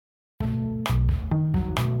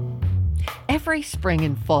Every spring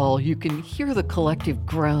and fall, you can hear the collective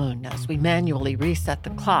groan as we manually reset the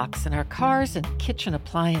clocks in our cars and kitchen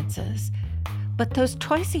appliances. But those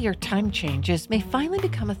twice-a-year time changes may finally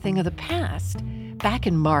become a thing of the past. Back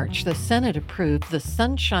in March, the Senate approved the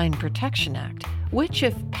Sunshine Protection Act, which,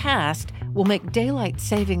 if passed, will make daylight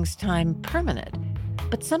savings time permanent.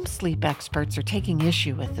 But some sleep experts are taking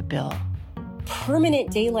issue with the bill.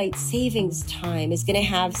 Permanent daylight savings time is going to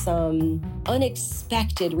have some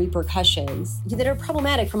unexpected repercussions that are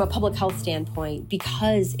problematic from a public health standpoint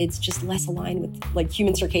because it's just less aligned with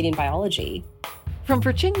human circadian biology. From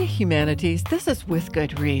Virginia Humanities, this is With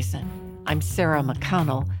Good Reason. I'm Sarah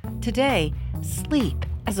McConnell. Today, sleep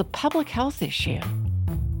as a public health issue.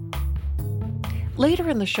 Later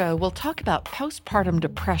in the show, we'll talk about postpartum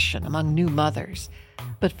depression among new mothers.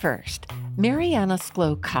 But first, Mariana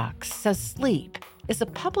Sklo-Cox says sleep is a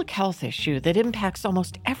public health issue that impacts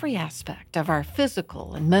almost every aspect of our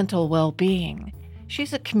physical and mental well-being.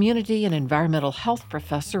 She's a community and environmental health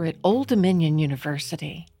professor at Old Dominion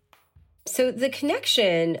University. So the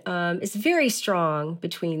connection is very strong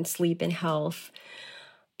between sleep and health.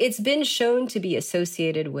 It's been shown to be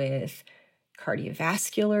associated with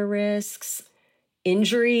cardiovascular risks,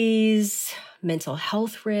 injuries, mental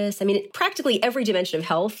health risks. I mean, practically every dimension of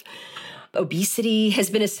health. Obesity has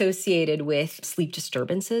been associated with sleep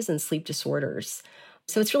disturbances and sleep disorders.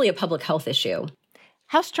 So it's really a public health issue.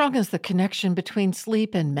 How strong is the connection between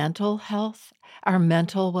sleep and mental health, our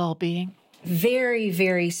mental well-being? Very,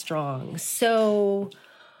 very strong. So,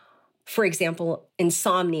 for example,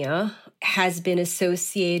 insomnia has been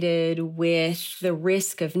associated with the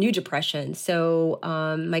risk of new depression. So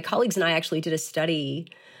my colleagues and I actually did a study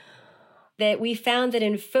that we found that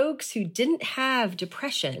in folks who didn't have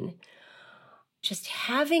depression, just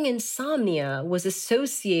having insomnia was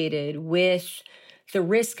associated with the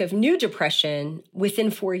risk of new depression within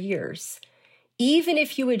 4 years. Even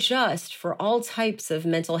if you adjust for all types of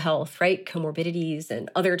mental health, right, comorbidities and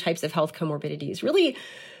other types of health comorbidities,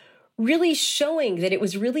 really showing that it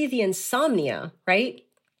was really the insomnia, right,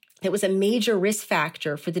 that was a major risk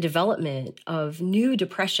factor for the development of new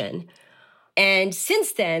depression. And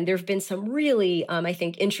since then, there have been some really, I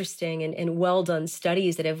think, interesting and well-done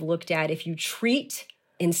studies that have looked at if you treat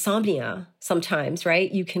insomnia sometimes,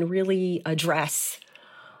 right, you can really address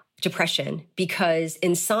depression because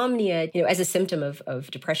insomnia, as a symptom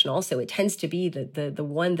of depression also, it tends to be the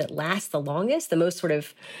one that lasts the longest, the most sort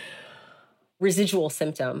of residual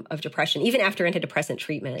symptom of depression, even after antidepressant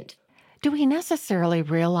treatment. Do we necessarily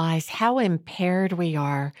realize how impaired we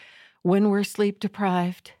are when we're sleep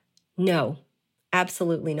deprived? No,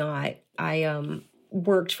 absolutely not. I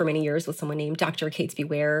worked for many years with someone named Dr. Catesby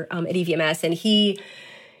Ware at EVMS, and he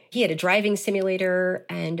had a driving simulator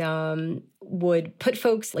and would put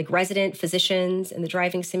folks like resident physicians in the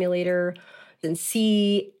driving simulator and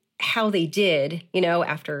see how they did,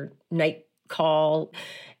 after night call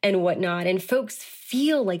and whatnot. And folks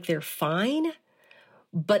feel like they're fine,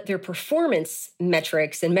 but their performance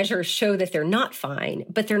metrics and measures show that they're not fine,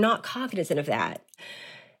 but they're not cognizant of that.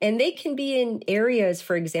 And they can be in areas,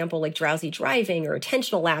 for example, like drowsy driving or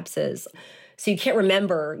attentional lapses. So you can't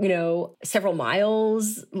remember, the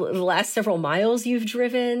last several miles you've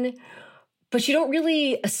driven, but you don't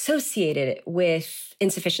really associate it with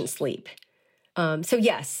insufficient sleep. So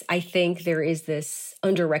yes, I think there is this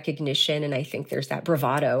under-recognition, and I think there's that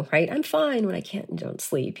bravado, right? I'm fine when I don't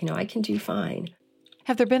sleep. I can do fine.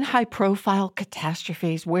 Have there been high-profile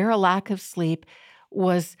catastrophes where a lack of sleep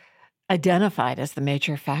was identified as the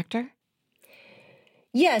major factor?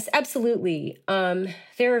 Yes, absolutely.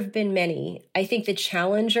 There have been many. I think the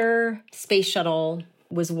Challenger space shuttle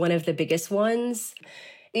was one of the biggest ones.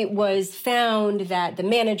 It was found that the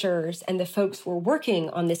managers and the folks who were working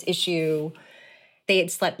on this issue, they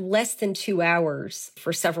had slept less than 2 hours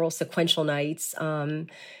for several sequential nights.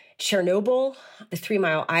 Chernobyl, the 3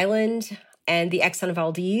 Mile Island, and the Exxon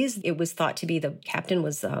Valdez, it was thought to be the captain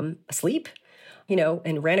was asleep,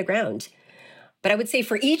 and ran aground. But I would say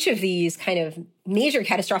for each of these kind of major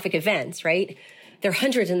catastrophic events, right, there are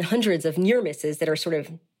hundreds and hundreds of near misses that are sort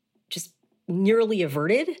of just nearly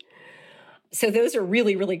averted. So those are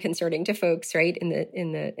really, really concerning to folks, right, in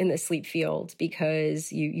the sleep field,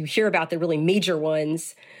 because you hear about the really major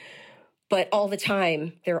ones, but all the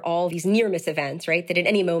time there are all these near miss events, right, that at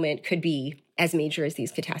any moment could be as major as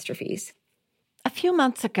these catastrophes. A few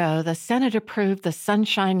months ago, the Senate approved the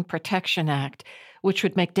Sunshine Protection Act, which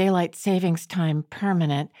would make daylight savings time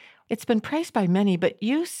permanent. It's been praised by many, but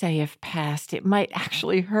you say if passed, it might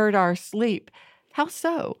actually hurt our sleep. How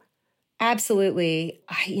so? Absolutely.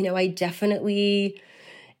 I definitely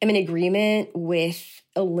am in agreement with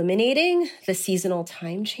eliminating the seasonal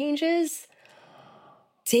time changes.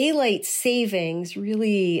 daylight savings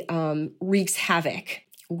really wreaks havoc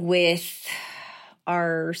with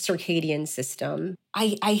our circadian system.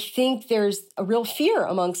 I think there's a real fear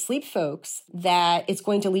among sleep folks that it's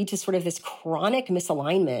going to lead to sort of this chronic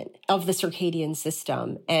misalignment of the circadian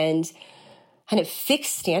system. And kind of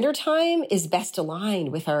fixed standard time is best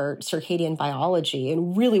aligned with our circadian biology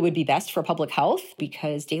and really would be best for public health,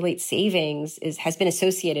 because daylight savings has been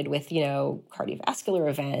associated with, cardiovascular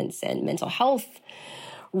events and mental health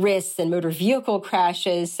risks and motor vehicle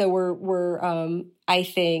crashes. So we're I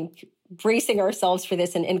think, bracing ourselves for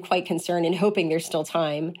this and quite concerned and hoping there's still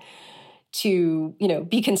time to,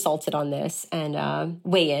 be consulted on this and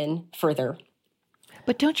weigh in further.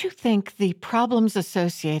 But don't you think the problems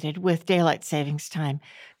associated with daylight savings time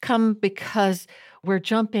come because we're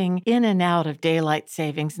jumping in and out of daylight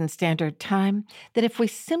savings and standard time? That if we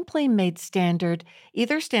simply made standard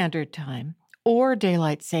either standard time or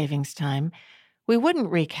daylight savings time, we wouldn't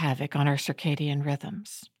wreak havoc on our circadian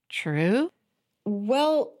rhythms. True?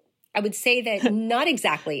 Well, I would say that not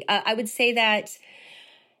exactly. I would say that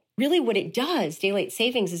really what it does, daylight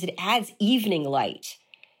savings, is it adds evening light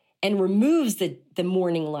and removes the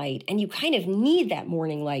morning light. And you kind of need that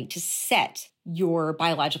morning light to set your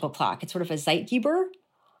biological clock. It's sort of a Zeitgeber.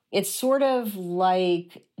 It's sort of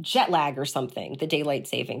like jet lag or something, the daylight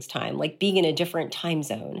savings time, like being in a different time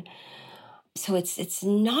zone. So it's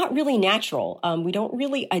not really natural. We don't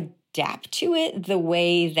really adapt to it the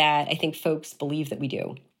way that I think folks believe that we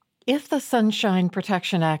do. If the Sunshine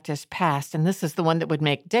Protection Act is passed, and this is the one that would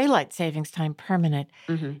make daylight savings time permanent,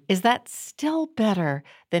 is that still better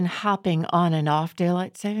than hopping on and off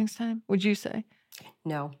daylight savings time, would you say?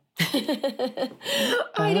 No.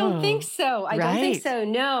 I don't think so. I don't think so.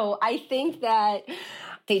 No, I think that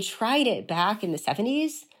they tried it back in the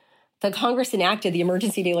 70s. The Congress enacted the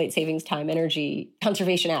Emergency Daylight Savings Time Energy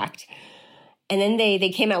Conservation Act. And then they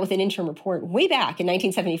came out with an interim report way back in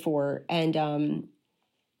 1974 and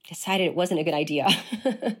decided it wasn't a good idea.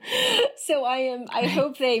 So I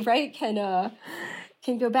hope they can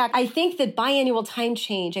go back. I think that biannual time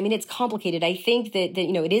change, it's complicated. I think that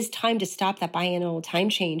it is time to stop that biannual time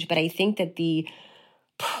change, but I think that the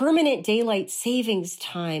permanent daylight savings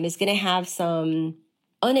time is going to have some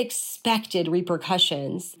unexpected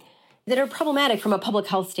repercussions that are problematic from a public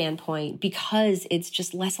health standpoint because it's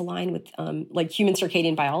just less aligned with human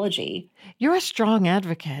circadian biology. You're a strong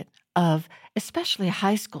advocate of especially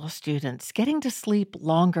high school students getting to sleep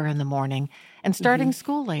longer in the morning and starting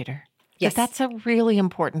school later. Yes. That's a really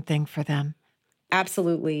important thing for them.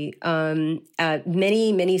 Absolutely.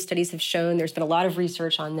 Many studies have shown, there's been a lot of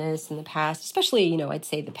research on this in the past, especially, I'd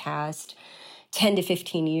say the past 10 to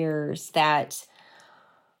 15 years, that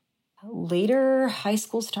later high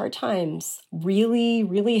school start times really,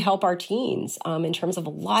 really help our teens in terms of a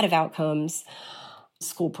lot of outcomes: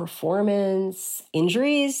 school performance,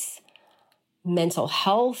 injuries, mental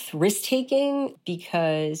health, risk-taking,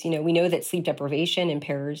 because, we know that sleep deprivation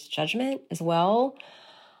impairs judgment as well.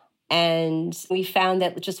 And we found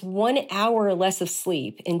that just 1 hour less of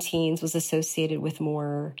sleep in teens was associated with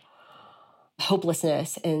more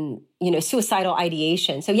hopelessness and, suicidal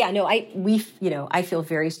ideation. So I feel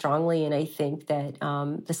very strongly, and I think that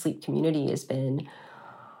the sleep community has been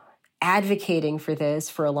advocating for this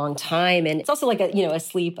for a long time. And it's also like a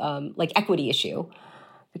sleep equity issue,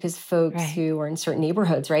 because folks who are in certain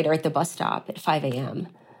neighborhoods, are at the bus stop at 5 a.m.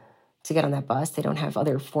 to get on that bus. They don't have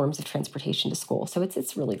other forms of transportation to school. So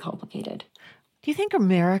it's really complicated. Do you think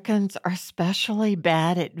Americans are especially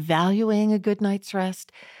bad at valuing a good night's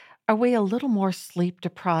rest? Are we a little more sleep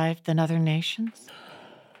deprived than other nations?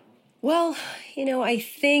 Well, I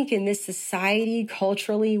think in this society,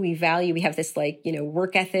 culturally, we have this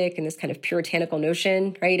work ethic and this kind of puritanical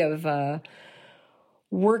notion, of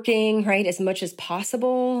working, as much as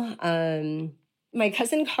possible. My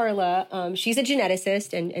cousin Carla, she's a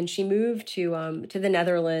geneticist, and she moved to the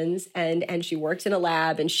Netherlands, and she worked in a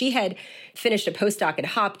lab, and she had finished a postdoc at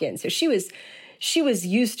Hopkins. So she was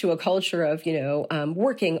used to a culture of,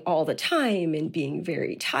 working all the time and being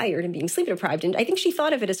very tired and being sleep deprived. And I think she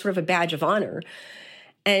thought of it as sort of a badge of honor.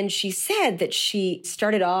 And she said that she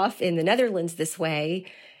started off in the Netherlands this way,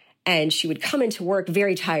 and she would come into work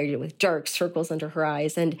very tired with dark circles under her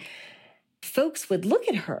eyes. And folks would look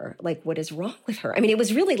at her like, what is wrong with her? It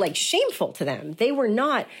was really shameful to them. They would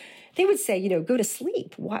say, go to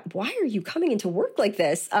sleep. Why are you coming into work like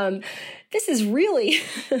this? This is really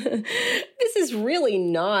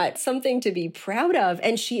not something to be proud of.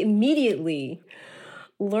 And she immediately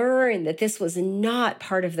learned that this was not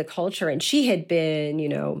part of the culture. And she had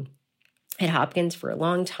been, at Hopkins for a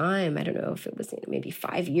long time. I don't know if it was maybe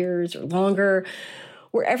 5 years or longer,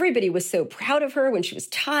 where everybody was so proud of her when she was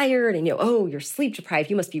tired and, oh, you're sleep deprived.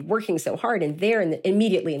 You must be working so hard. And there,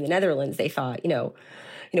 immediately in the Netherlands, they thought,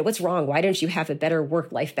 what's wrong? Why don't you have a better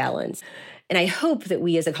work-life balance? And I hope that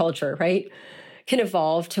we as a culture, right, can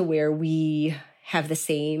evolve to where we have the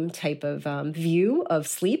same type of view of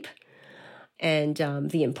sleep and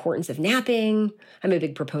the importance of napping. I'm a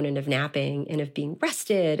big proponent of napping and of being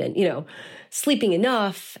rested and, sleeping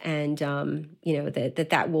enough and,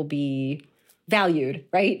 that will be valued,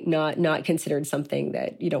 right? Not considered something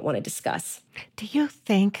that you don't want to discuss. Do you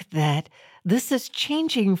think that this is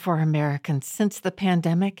changing for Americans since the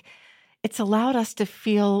pandemic? It's allowed us to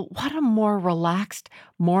feel what a more relaxed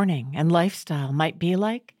morning and lifestyle might be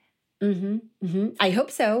like? Mm-hmm, mm-hmm. I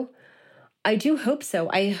hope so. I do hope so.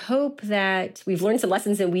 I hope that we've learned some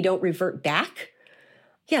lessons and we don't revert back.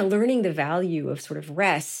 Yeah, learning the value of sort of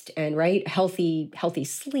rest and, right, healthy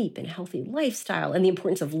sleep and healthy lifestyle and the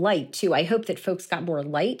importance of light, too. I hope that folks got more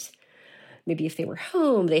light. Maybe if they were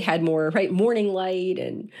home, they had more, right, morning light.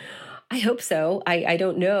 And I hope so. I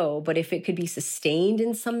don't know. But if it could be sustained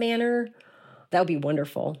in some manner, that would be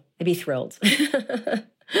wonderful. I'd be thrilled.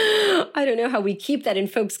 I don't know how we keep that in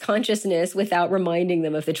folks' consciousness without reminding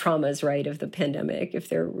them of the traumas, right, of the pandemic. If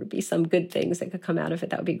there would be some good things that could come out of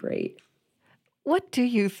it, that would be great. What do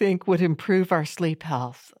you think would improve our sleep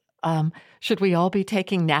health? Should we all be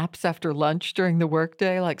taking naps after lunch during the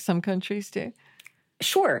workday like some countries do?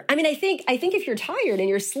 Sure. I mean, I think if you're tired and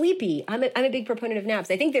you're sleepy, I'm a big proponent of naps.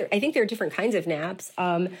 I think there are different kinds of naps.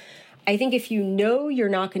 I think if you know you're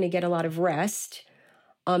not going to get a lot of rest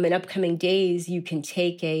in upcoming days, you can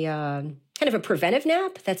take a kind of a preventive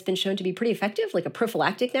nap that's been shown to be pretty effective, like a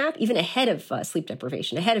prophylactic nap, even ahead of sleep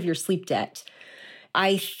deprivation, ahead of your sleep debt.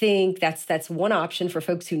 I think that's one option for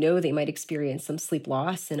folks who know they might experience some sleep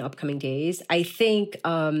loss in upcoming days. I think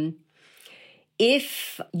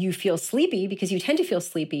if you feel sleepy, because you tend to feel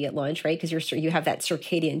sleepy at lunch, right? Because you have that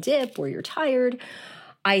circadian dip where you're tired.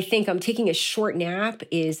 I think taking a short nap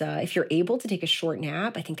is, if you're able to take a short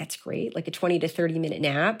nap, I think that's great, like a 20 to 30 minute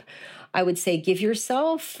nap. I would say give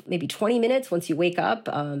yourself maybe 20 minutes once you wake up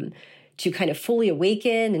to kind of fully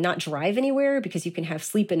awaken and not drive anywhere, because you can have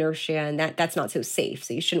sleep inertia and that's not so safe.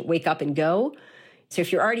 So you shouldn't wake up and go. So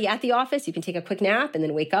if you're already at the office, you can take a quick nap and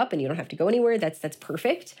then wake up and you don't have to go anywhere. That's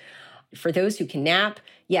perfect. For those who can nap,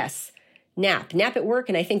 yes, nap at work.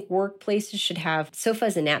 And I think workplaces should have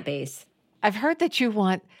sofas and nap bays. I've heard that you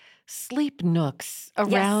want sleep nooks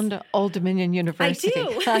around Old Dominion University.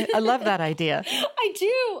 I do. I love that idea. I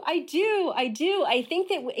do. I think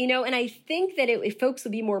that, and I think that if folks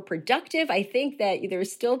will be more productive, I think that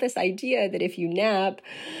there's still this idea that if you nap,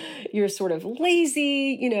 you're sort of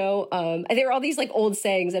lazy, there are all these like old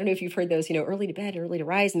sayings. I don't know if you've heard those, early to bed, early to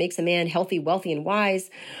rise makes a man healthy, wealthy, and wise.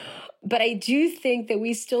 But I do think that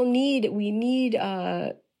we need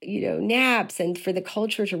naps, and for the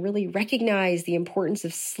culture to really recognize the importance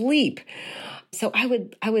of sleep. So I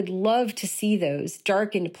would love to see those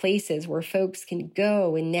darkened places where folks can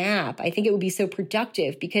go and nap. I think it would be so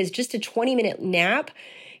productive, because just a 20-minute nap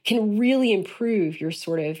can really improve your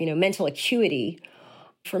sort of, mental acuity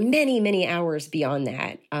for many, many hours beyond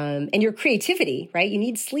that. And your creativity, right? You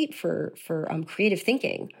need sleep for creative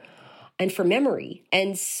thinking and for memory.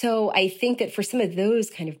 And so I think that for some of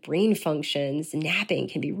those kind of brain functions, napping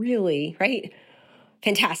can be really, right,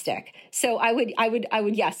 fantastic. So I would,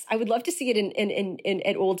 yes, I would love to see it in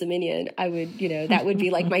at Old Dominion. I would, that would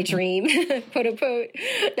be like my dream, quote unquote,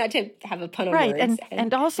 not to have a pun on words. Right,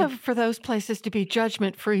 and also for those places to be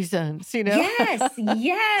judgment-free zones, Yes,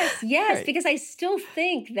 Right. Because I still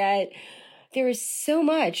think that there is so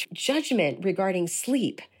much judgment regarding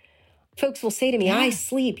sleep. Folks will say to me, I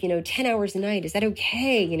sleep, 10 hours a night. Is that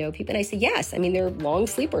okay? People, and I say, yes. I mean, they're long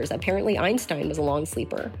sleepers. Apparently Einstein was a long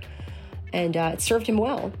sleeper, and it served him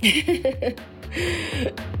well.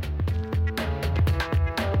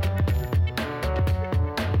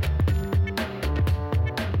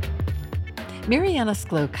 Mariana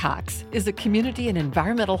Sklo-Cox is a community and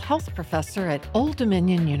environmental health professor at Old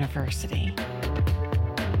Dominion University.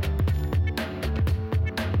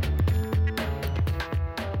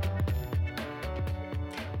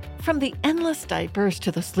 From the endless diapers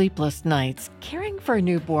to the sleepless nights, caring for a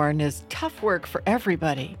newborn is tough work for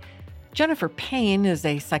everybody. Jennifer Payne is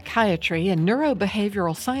a psychiatry and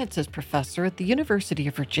neurobehavioral sciences professor at the University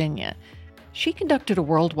of Virginia. She conducted a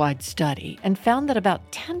worldwide study and found that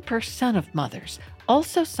about 10% of mothers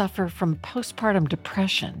also suffer from postpartum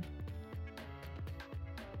depression.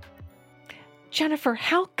 Jennifer,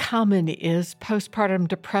 how common is postpartum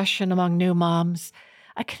depression among new moms?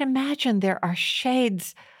 I can imagine there are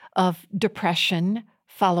shades of depression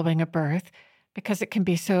following a birth. because it can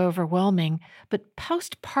be so overwhelming. But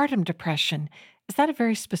postpartum depression, is that a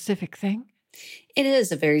very specific thing? It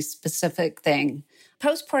is a very specific thing.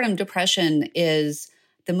 Postpartum depression is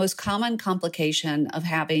the most common complication of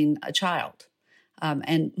having a child.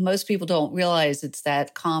 And most people don't realize it's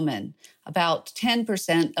that common. About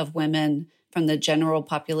 10% of women from the general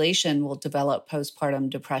population will develop postpartum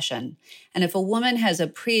depression. And if a woman has a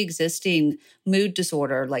pre-existing mood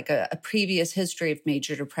disorder, like a previous history of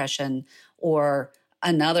major depression or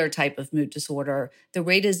another type of mood disorder, the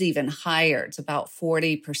rate is even higher. It's about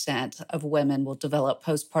 40% of women will develop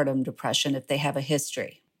postpartum depression if they have a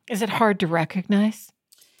history. Is it hard to recognize?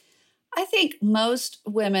 I think most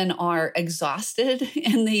women are exhausted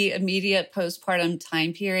in the immediate postpartum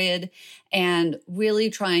time period and really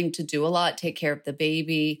trying to do a lot, take care of the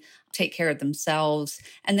baby, take care of themselves.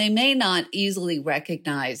 And they may not easily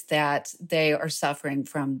recognize that they are suffering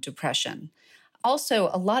from depression. Also,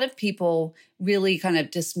 a lot of people really kind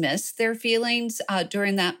of dismiss their feelings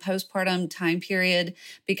during that postpartum time period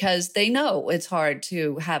because they know it's hard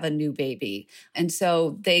to have a new baby. And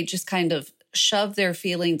so they just kind of shove their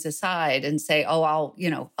feelings aside and say, oh,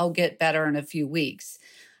 I'll get better in a few weeks.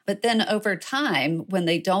 But then over time, when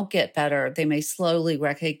they don't get better, they may slowly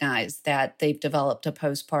recognize that they've developed a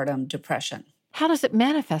postpartum depression. How does it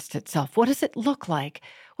manifest itself? What does it look like?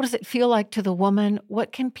 What does it feel like to the woman?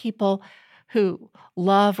 What can people who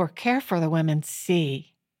love or care for the women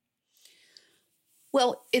see?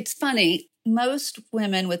 Well, it's funny. Most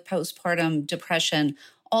women with postpartum depression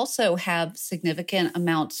also have significant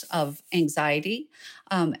amounts of anxiety.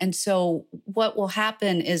 And so what will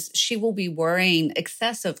happen is she will be worrying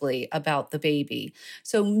excessively about the baby.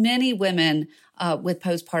 So many women with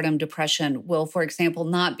postpartum depression will, for example,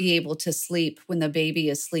 not be able to sleep when the baby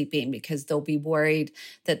is sleeping because they'll be worried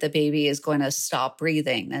that the baby is going to stop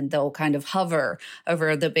breathing, and they'll kind of hover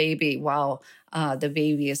over the baby while the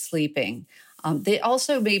baby is sleeping. They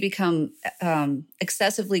also may become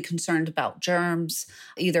excessively concerned about germs,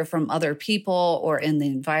 either from other people or in the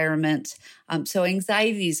environment. So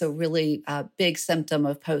anxiety is a really big symptom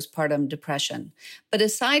of postpartum depression. But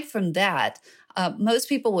aside from that, most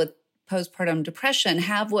people with postpartum depression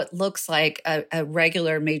have what looks like a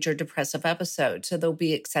regular major depressive episode. So they'll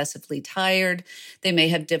be excessively tired. They may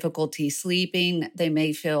have difficulty sleeping. They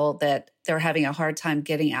may feel that they're having a hard time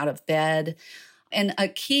getting out of bed. And a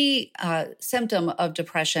key symptom of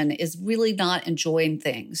depression is really not enjoying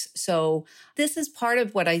things. So this is part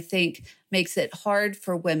of what I think makes it hard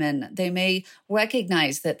for women. They may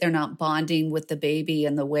recognize that they're not bonding with the baby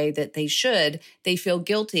in the way that they should. They feel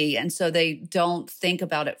guilty, and so they don't think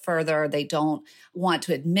about it further. They don't want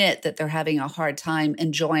to admit that they're having a hard time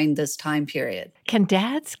enjoying this time period. Can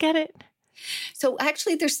dads get it? So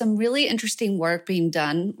actually, there's some really interesting work being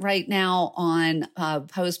done right now on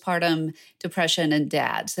postpartum depression and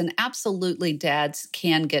dads. And absolutely, dads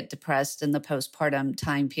can get depressed in the postpartum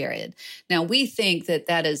time period. Now, we think that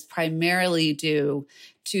that is primarily due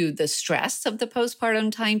to the stress of the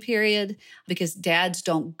postpartum time period because dads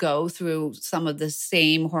don't go through some of the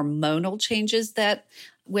same hormonal changes that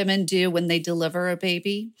women do when they deliver a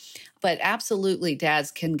baby. But absolutely, dads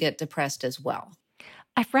can get depressed as well.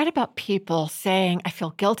 I've read about people saying, I feel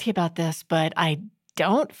guilty about this, but I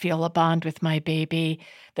don't feel a bond with my baby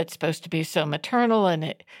that's supposed to be so maternal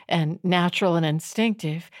and natural and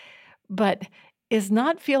instinctive. But is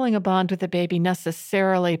not feeling a bond with the baby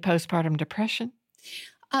necessarily postpartum depression?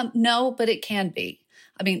 No, but it can be.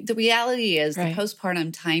 I mean, the reality is Right. the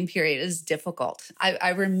postpartum time period is difficult. I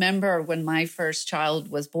remember when my first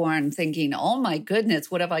child was born thinking, oh my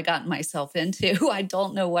goodness, what have I gotten myself into? I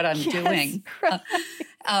don't know what I'm doing. Right.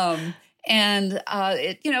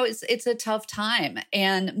 It's a tough time.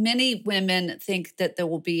 And many women think that there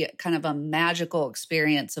will be kind of a magical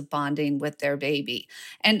experience of bonding with their baby.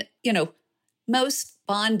 And, most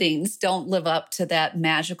bondings don't live up to that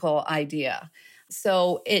magical idea.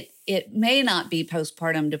 So it may not be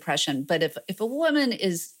postpartum depression, but if a woman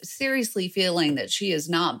is seriously feeling that she is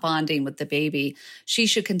not bonding with the baby, she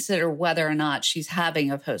should consider whether or not she's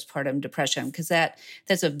having a postpartum depression, because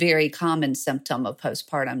that's a very common symptom of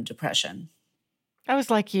postpartum depression. I was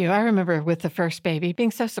like you. I remember with the first baby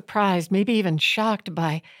being so surprised, maybe even shocked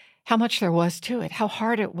by how much there was to it, how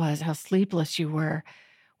hard it was, how sleepless you were.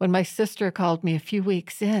 When my sister called me a few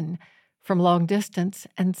weeks in from long distance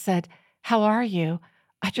and said, "How are you?"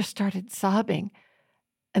 I just started sobbing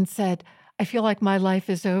and said, "I feel like my life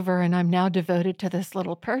is over and I'm now devoted to this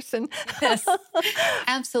little person." Yes,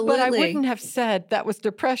 absolutely. But I wouldn't have said that was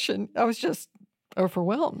depression. I was just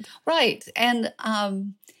overwhelmed. Right. And,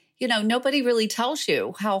 nobody really tells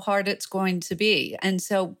you how hard it's going to be. And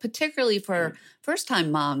so particularly for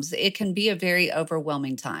first-time moms, it can be a very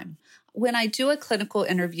overwhelming time. When I do a clinical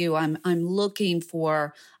interview, I'm looking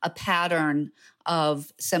for a pattern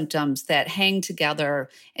of symptoms that hang together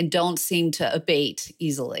and don't seem to abate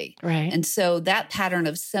easily. Right. And so that pattern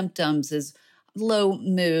of symptoms is low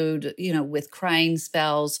mood, with crying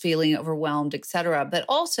spells, feeling overwhelmed, et cetera, but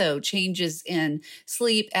also changes in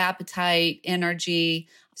sleep, appetite, energy.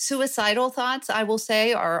 Suicidal thoughts, I will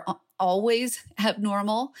say, are always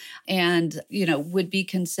abnormal and, would be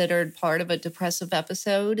considered part of a depressive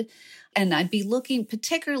episode. And I'd be looking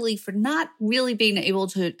particularly for not really being able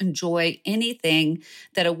to enjoy anything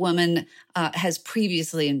that a woman has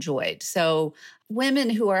previously enjoyed. So women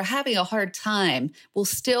who are having a hard time will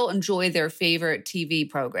still enjoy their favorite TV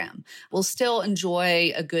program, will still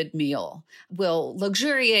enjoy a good meal, will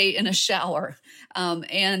luxuriate in a shower.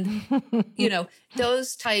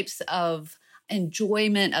 Those types of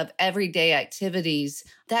enjoyment of everyday activities,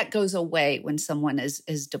 that goes away when someone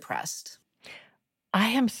is depressed. I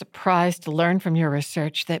am surprised to learn from your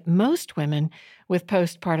research that most women with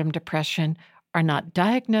postpartum depression are not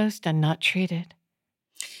diagnosed and not treated.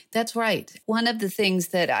 That's right. One of the things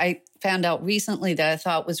that I found out recently that I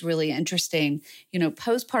thought was really interesting,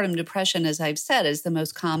 postpartum depression, as I've said, is the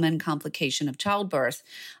most common complication of childbirth.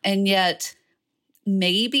 And yet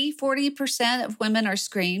maybe 40% of women are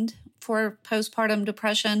screened for postpartum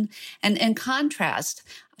depression. And in contrast,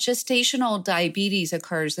 gestational diabetes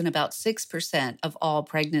occurs in about 6% of all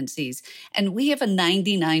pregnancies. And we have a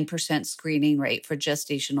 99% screening rate for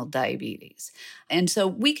gestational diabetes. And so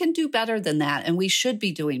we can do better than that. And we should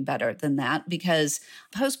be doing better than that because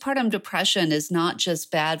postpartum depression is not just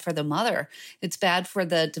bad for the mother, it's bad for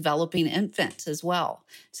the developing infant as well.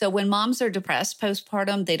 So when moms are depressed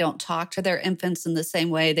postpartum, they don't talk to their infants in the same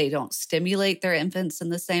way. They don't stimulate their infants in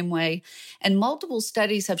the same way. And multiple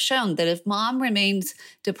studies have shown that if mom remains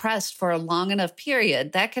depressed for a long enough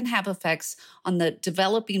period, that can have effects on the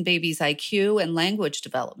developing baby's IQ and language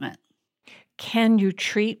development. Can you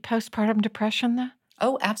treat postpartum depression, though?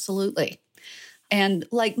 Oh, absolutely. And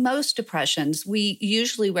like most depressions, we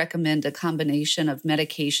usually recommend a combination of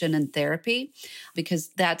medication and therapy because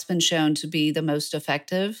that's been shown to be the most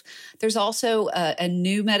effective. There's also a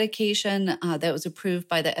new medication that was approved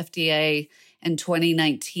by the FDA in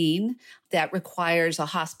 2019 that requires a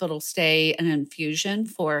hospital stay and infusion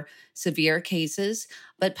for severe cases.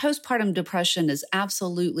 But postpartum depression is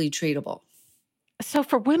absolutely treatable. So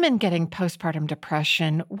for women getting postpartum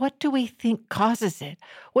depression, what do we think causes it?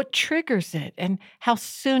 What triggers it? And how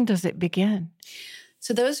soon does it begin?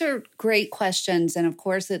 So those are great questions. And of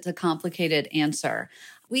course, it's a complicated answer.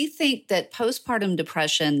 We think that postpartum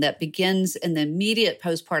depression that begins in the immediate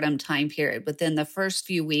postpartum time period within the first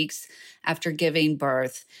few weeks after giving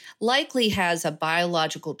birth likely has a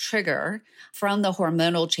biological trigger from the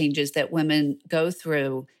hormonal changes that women go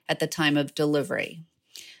through at the time of delivery.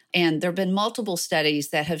 And there have been multiple studies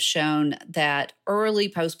that have shown that early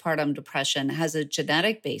postpartum depression has a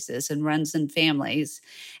genetic basis and runs in families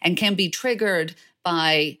and can be triggered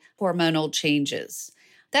by hormonal changes.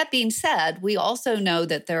 That being said, we also know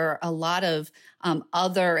that there are a lot of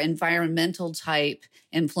other environmental type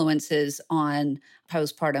influences on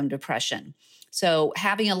postpartum depression. So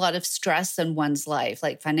having a lot of stress in one's life,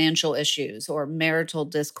 like financial issues or marital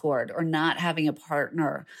discord or not having a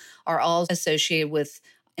partner, are all associated with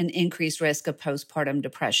an increased risk of postpartum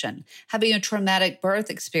depression. Having a traumatic birth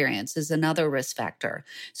experience is another risk factor.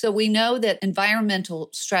 So we know that environmental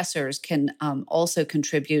stressors can also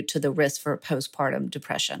contribute to the risk for postpartum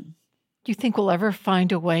depression. Do you think we'll ever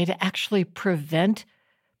find a way to actually prevent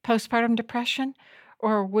postpartum depression?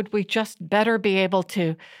 Or would we just better be able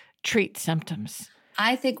to treat symptoms?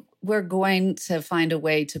 I think we're going to find a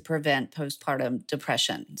way to prevent postpartum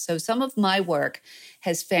depression. So some of my work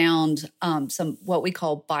has found some what we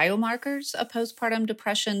call biomarkers of postpartum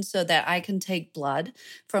depression so that I can take blood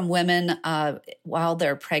from women while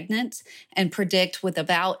they're pregnant and predict with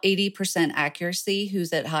about 80% accuracy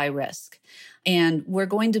who's at high risk. And we're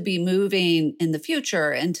going to be moving in the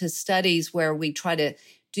future into studies where we try to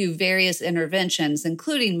do various interventions,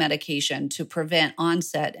 including medication, to prevent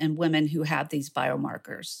onset in women who have these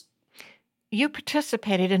biomarkers. You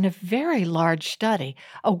participated in a very large study,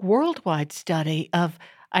 a worldwide study of,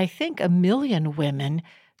 I think, 1 million women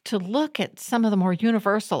to look at some of the more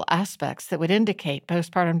universal aspects that would indicate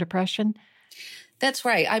postpartum depression. That's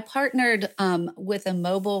right. I partnered with a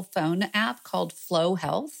mobile phone app called Flo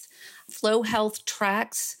Health. Flo Health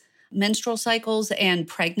tracks menstrual cycles and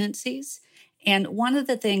pregnancies. And one of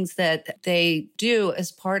the things that they do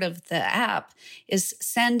as part of the app is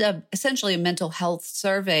send essentially a mental health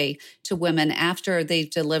survey to women after they've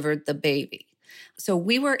delivered the baby. So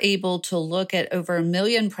we were able to look at over 1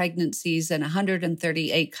 million pregnancies in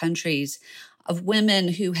 138 countries of women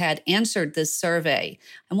who had answered this survey.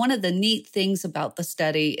 And one of the neat things about the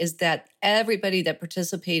study is that everybody that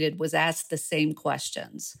participated was asked the same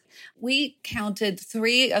questions. We counted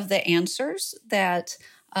 3 of the answers that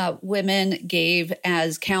women gave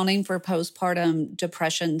as counting for postpartum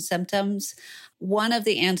depression symptoms. One of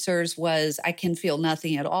the answers was, I can feel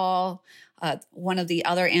nothing at all. One of the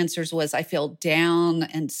other answers was, I feel down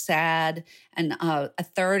and sad. And a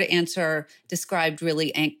third answer described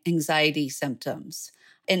really anxiety symptoms.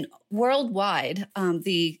 And worldwide,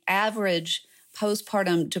 the average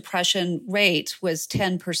postpartum depression rate was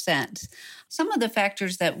 10%. Some of the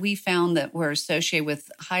factors that we found that were associated with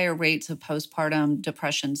higher rates of postpartum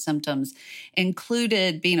depression symptoms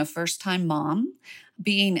included being a first-time mom,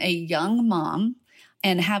 being a young mom,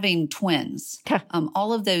 and having twins.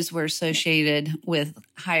 All of those were associated with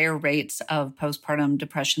higher rates of postpartum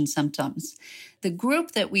depression symptoms. The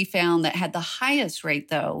group that we found that had the highest rate,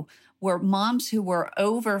 though, were moms who were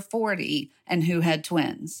over 40 and who had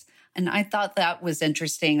twins. And I thought that was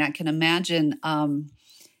interesting. I can imagine,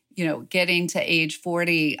 getting to age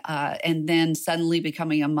 40 and then suddenly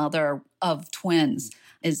becoming a mother of twins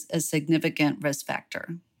is a significant risk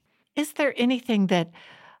factor. Is there anything that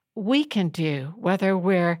we can do, whether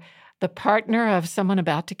we're the partner of someone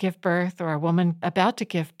about to give birth or a woman about to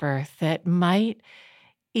give birth, that might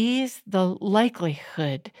ease the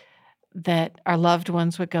likelihood that our loved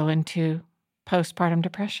ones would go into postpartum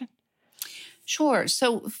depression? Sure.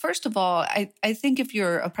 So first of all, I think if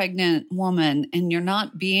you're a pregnant woman and you're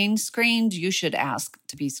not being screened, you should ask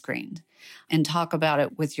to be screened and talk about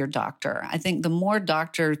it with your doctor. I think the more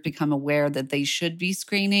doctors become aware that they should be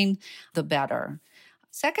screening, the better.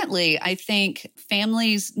 Secondly, I think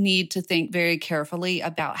families need to think very carefully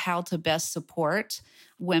about how to best support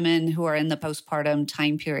women who are in the postpartum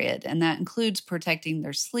time period. And that includes protecting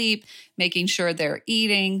their sleep, making sure they're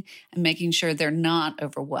eating, and making sure they're not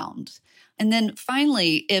overwhelmed. And then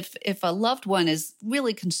finally, if a loved one is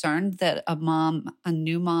really concerned that a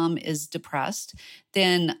new mom is depressed,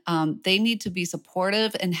 then they need to be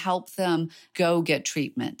supportive and help them go get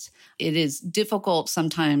treatment. It is difficult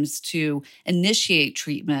sometimes to initiate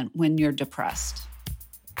treatment when you're depressed.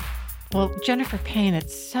 Well, Jennifer Payne,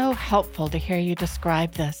 it's so helpful to hear you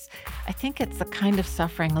describe this. I think it's the kind of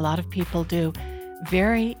suffering a lot of people do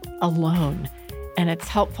very alone, and it's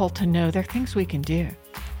helpful to know there are things we can do.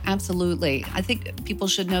 Absolutely. I think people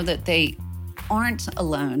should know that they aren't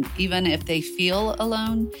alone, even if they feel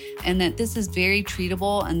alone, and that this is very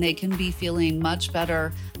treatable and they can be feeling much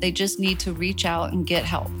better. They just need to reach out and get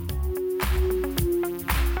help.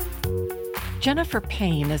 Jennifer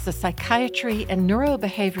Payne is a psychiatry and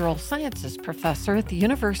neurobehavioral sciences professor at the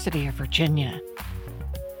University of Virginia.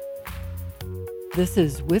 This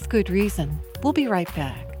is With Good Reason. We'll be right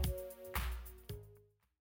back.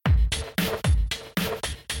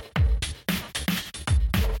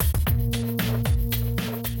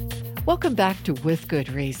 Welcome back to With Good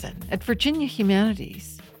Reason at Virginia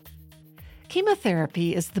Humanities.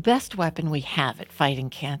 Chemotherapy is the best weapon we have at fighting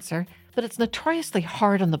cancer, but it's notoriously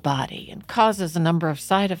hard on the body and causes a number of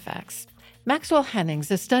side effects. Maxwell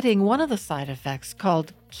Hennings is studying one of the side effects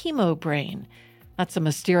called chemobrain. That's a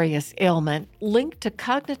mysterious ailment linked to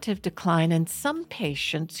cognitive decline in some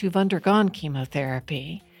patients who've undergone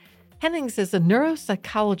chemotherapy. Hennings is a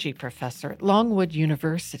neuropsychology professor at Longwood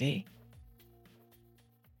University.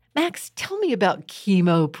 Max, tell me about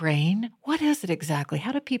chemobrain. What is it exactly?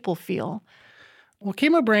 How do people feel? Well,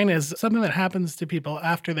 chemobrain is something that happens to people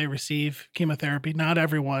after they receive chemotherapy. Not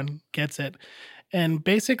everyone gets it. And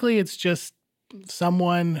basically, it's just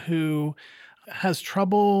someone who has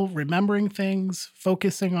trouble remembering things,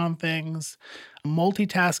 focusing on things,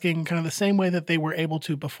 multitasking, kind of the same way that they were able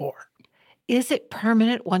to before. Is it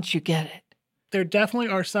permanent once you get it? There definitely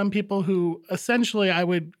are some people who essentially I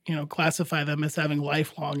would, classify them as having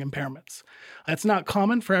lifelong impairments. That's not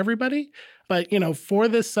common for everybody, but, for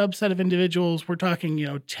this subset of individuals, we're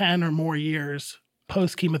talking, 10 or more years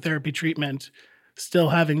post-chemotherapy treatment, still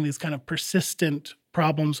having these kind of persistent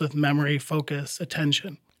problems with memory, focus,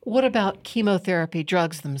 attention. What about chemotherapy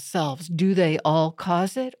drugs themselves? Do they all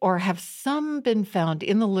cause it, or have some been found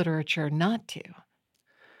in the literature not to?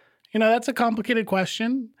 That's a complicated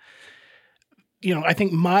question. I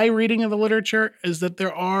think my reading of the literature is that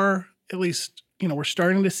there are, at least, we're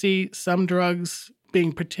starting to see some drugs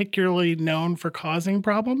being particularly known for causing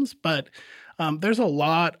problems, but There's a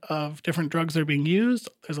lot of different drugs that are being used.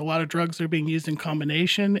 There's a lot of drugs that are being used in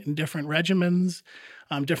combination in different regimens,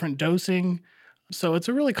 different dosing. So it's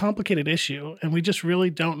a really complicated issue. And we just really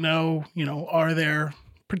don't know, are there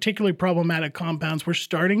particularly problematic compounds? We're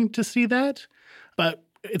starting to see that, but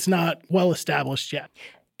it's not well established yet.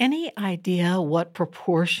 Any idea what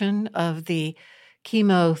proportion of the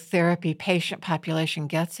chemotherapy patient population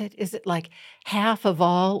gets it? Is it like half of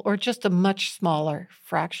all or just a much smaller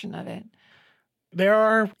fraction of it? There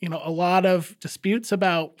are, a lot of disputes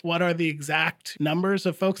about what are the exact numbers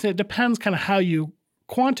of folks. And it depends kind of how you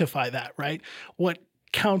quantify that, right? What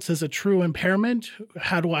counts as a true impairment?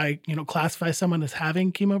 How do I, classify someone as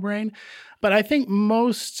having chemobrain? But I think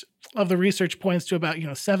most of the research points to about,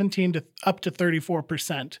 17 to up to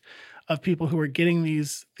 34% of people who are getting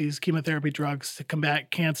these chemotherapy drugs to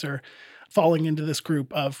combat cancer falling into this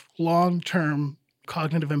group of long-term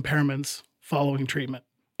cognitive impairments following treatment.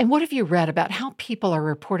 And what have you read about how people are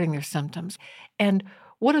reporting their symptoms? And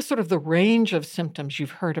what is sort of the range of symptoms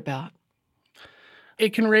you've heard about?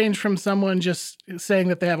 It can range from someone just saying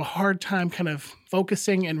that they have a hard time kind of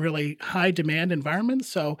focusing in really high demand environments.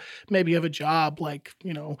 So maybe you have a job like,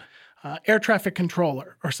 air traffic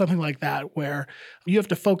controller or something like that, where you have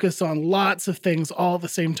to focus on lots of things all at the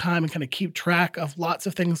same time and kind of keep track of lots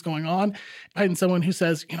of things going on. And someone who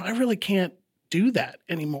says, I really can't do that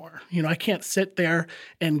anymore. I can't sit there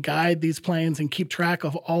and guide these planes and keep track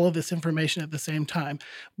of all of this information at the same time.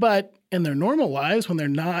 But in their normal lives, when they're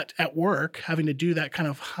not at work, having to do that kind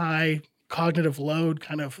of high cognitive load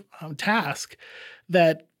kind of task,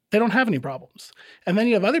 that they don't have any problems. And then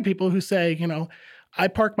you have other people who say, I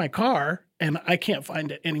park my car and I can't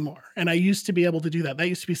find it anymore. And I used to be able to do that. That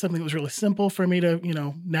used to be something that was really simple for me to,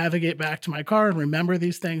 navigate back to my car and remember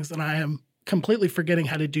these things. And I am completely forgetting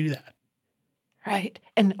how to do that. Right.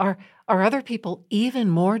 And are other people even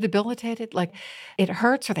more debilitated? Like it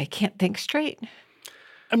hurts or they can't think straight?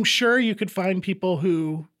 I'm sure you could find people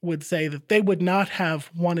who would say that they would not have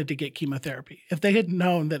wanted to get chemotherapy if they had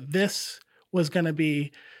known that this was going to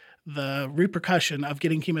be the repercussion of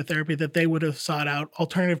getting chemotherapy, that they would have sought out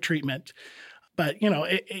alternative treatment. But,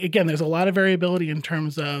 again, there's a lot of variability in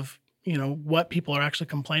terms of, what people are actually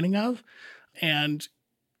complaining of. And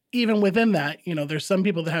even within that, there's some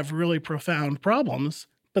people that have really profound problems,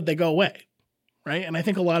 but they go away, right? And I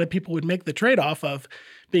think a lot of people would make the trade-off of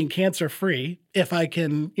being cancer-free if I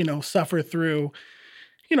can, suffer through,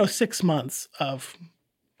 6 months of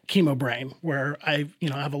chemobrain where I,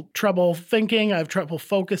 have trouble thinking, I have trouble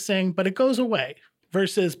focusing, but it goes away,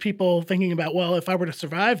 versus people thinking about, well, if I were to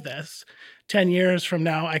survive this 10 years from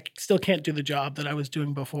now, I still can't do the job that I was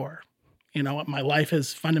doing before. My life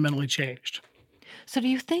has fundamentally changed. So do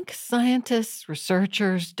you think scientists,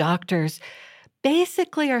 researchers, doctors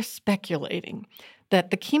basically are speculating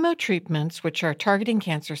that the chemo treatments, which are targeting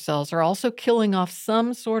cancer cells, are also killing off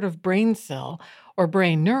some sort of brain cell or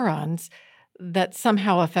brain neurons that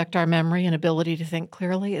somehow affect our memory and ability to think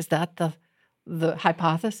clearly? Is that the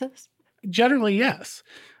hypothesis? Generally, yes.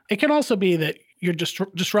 It can also be that you're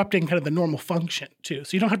disrupting kind of the normal function too.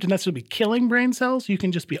 So you don't have to necessarily be killing brain cells. You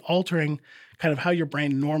can just be altering kind of how your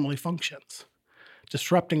brain normally functions,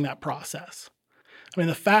 disrupting that process. I mean,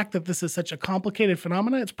 the fact that this is such a complicated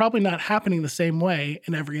phenomenon, it's probably not happening the same way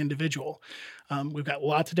in every individual. We've got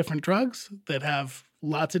lots of different drugs that have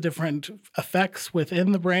lots of different effects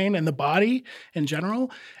within the brain and the body in general.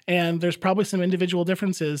 And there's probably some individual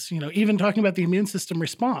differences, even talking about the immune system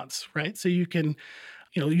response, right? So you can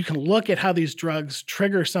look at how these drugs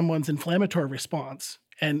trigger someone's inflammatory response.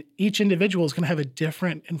 And each individual is going to have a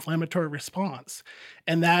different inflammatory response.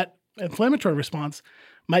 And that inflammatory response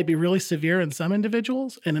might be really severe in some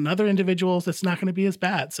individuals, and in other individuals, it's not going to be as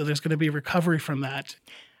bad. So there's going to be recovery from that.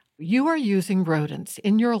 You are using rodents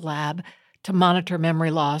in your lab to monitor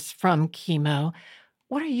memory loss from chemo.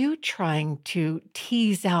 What are you trying to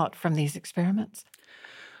tease out from these experiments?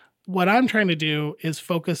 What I'm trying to do is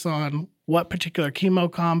focus on what particular chemo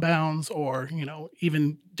compounds or,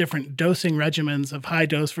 even different dosing regimens of high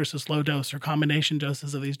dose versus low dose or combination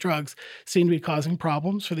doses of these drugs seem to be causing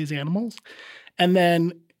problems for these animals. And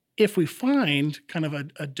then if we find kind of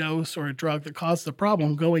a dose or a drug that causes the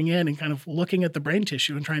problem, going in and kind of looking at the brain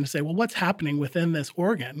tissue and trying to say, well, what's happening within this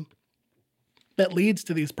organ that leads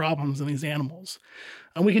to these problems in these animals?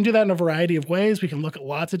 And we can do that in a variety of ways. We can look at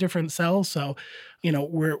lots of different cells. So,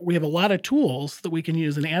 we have a lot of tools that we can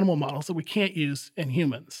use in animal models that we can't use in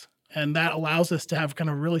humans. And that allows us to have kind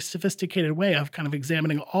of a really sophisticated way of kind of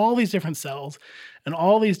examining all these different cells and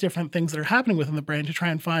all these different things that are happening within the brain to try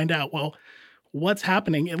and find out, well, what's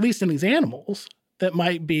happening, at least in these animals, that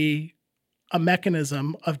might be a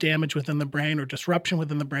mechanism of damage within the brain or disruption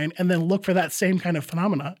within the brain, and then look for that same kind of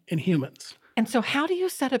phenomena in humans. And so how do you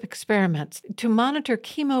set up experiments to monitor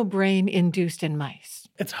chemo brain induced in mice?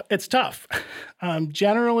 It's tough.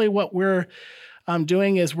 Generally, what we're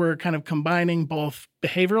doing is we're kind of combining both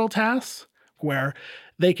behavioral tasks where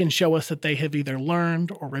they can show us that they have either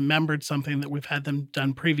learned or remembered something that we've had them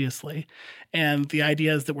done previously. And the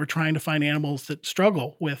idea is that we're trying to find animals that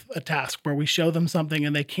struggle with a task where we show them something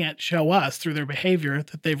and they can't show us through their behavior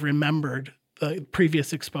that they've remembered the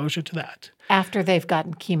previous exposure to that. After they've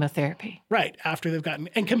gotten chemotherapy. Right, after they've gotten,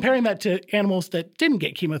 and comparing that to animals that didn't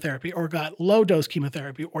get chemotherapy or got low dose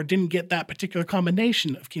chemotherapy or didn't get that particular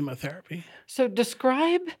combination of chemotherapy. So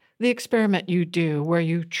describe the experiment you do where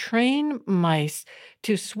you train mice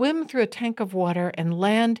to swim through a tank of water and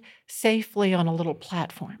land safely on a little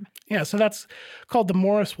platform. Yeah, so that's called the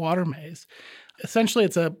Morris water maze. Essentially,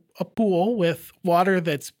 it's a pool with water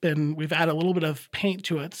we've added a little bit of paint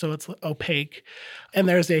to it, so it's opaque. And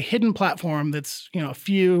there's a hidden platform that's, a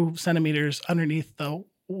few centimeters underneath the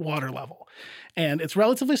water level. And it's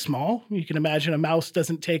relatively small. You can imagine a mouse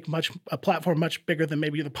doesn't take a platform much bigger than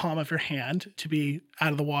maybe the palm of your hand to be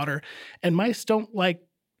out of the water. And mice don't like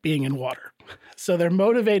being in water. So they're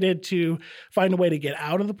motivated to find a way to get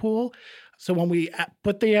out of the pool. So when we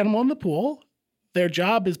put the animal in the pool, their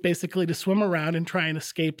job is basically to swim around and try and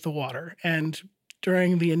escape the water. And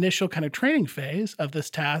during the initial kind of training phase of this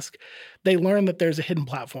task, they learn that there's a hidden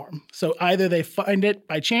platform. So either they find it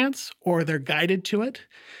by chance or they're guided to it.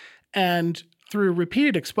 And through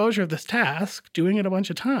repeated exposure of this task, doing it a bunch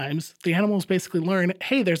of times, the animals basically learn,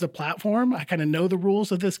 hey, there's a platform. I kind of know the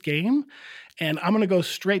rules of this game, and I'm going to go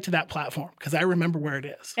straight to that platform because I remember where it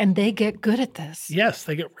is. And they get good at this. Yes,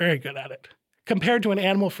 they get very good at it. Compared to an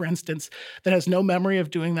animal, for instance, that has no memory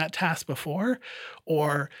of doing that task before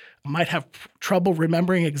or might have trouble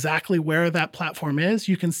remembering exactly where that platform is,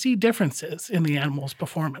 you can see differences in the animal's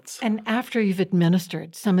performance. And after you've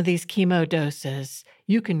administered some of these chemo doses,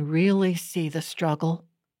 you can really see the struggle.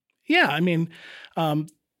 Yeah, I mean,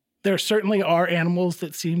 there certainly are animals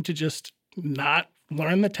that seem to just not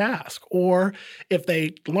learn the task. Or if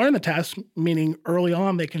they learn the task, meaning early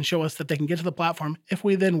on they can show us that they can get to the platform, if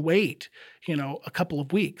we then wait, a couple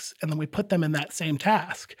of weeks and then we put them in that same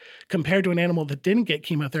task, compared to an animal that didn't get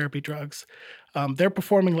chemotherapy drugs, they're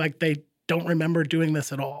performing like they don't remember doing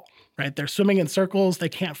this at all, right? They're swimming in circles. They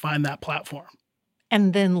can't find that platform.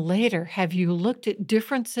 And then later, have you looked at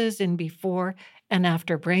differences in before and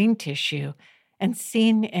after brain tissue and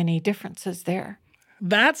seen any differences there?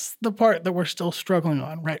 That's the part that we're still struggling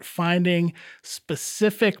on, right? Finding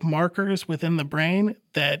specific markers within the brain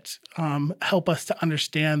that help us to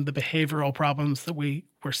understand the behavioral problems that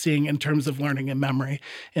we're seeing in terms of learning and memory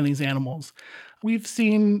in these animals. We've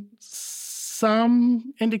seen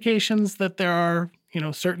some indications that there are,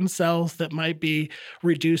 certain cells that might be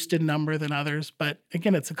reduced in number than others. But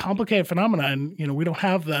again, it's a complicated phenomenon, and, we don't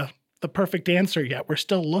have the perfect answer yet. We're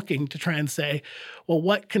still looking to try and say, well,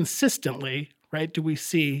 what consistently, right, do we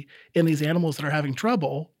see in these animals that are having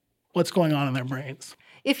trouble? What's going on in their brains?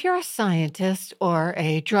 If you're a scientist or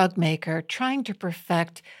a drug maker trying to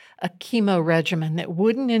perfect a chemo regimen that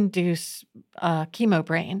wouldn't induce chemo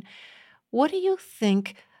brain, what do you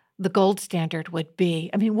think the gold standard would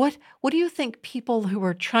be? I mean, what do you think people who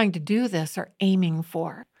are trying to do this are aiming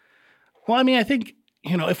for? Well, I mean, I think,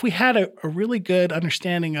 if we had a really good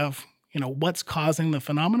understanding of, what's causing the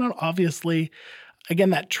phenomenon, obviously,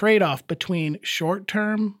 again, that trade-off between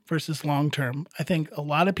short-term versus long-term, I think a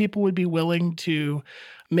lot of people would be willing to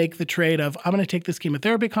make the trade of, I'm going to take this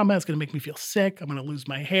chemotherapy compound, it's going to make me feel sick, I'm going to lose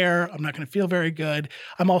my hair, I'm not going to feel very good.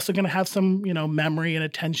 I'm also going to have some, memory and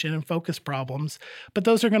attention and focus problems, but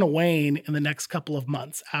those are going to wane in the next couple of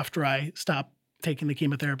months after I stop taking the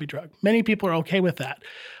chemotherapy drug. Many people are okay with that.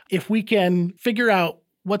 If we can figure out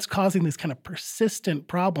what's causing these kind of persistent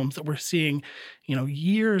problems that we're seeing,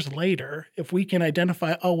 years later, if we can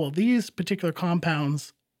identify, these particular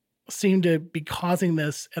compounds seem to be causing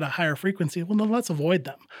this at a higher frequency, well, then let's avoid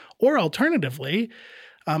them. Or alternatively,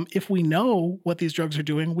 if we know what these drugs are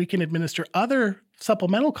doing, we can administer other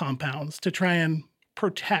supplemental compounds to try and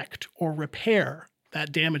protect or repair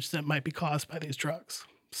that damage that might be caused by these drugs.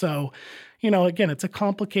 So, again, it's a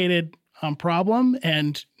complicated problem,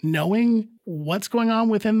 and knowing what's going on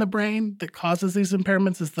within the brain that causes these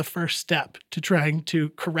impairments is the first step to trying to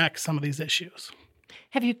correct some of these issues.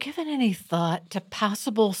 Have you given any thought to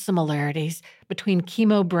possible similarities between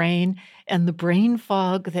chemo brain and the brain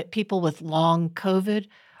fog that people with long COVID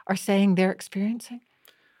are saying they're experiencing?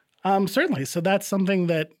 Certainly. So that's something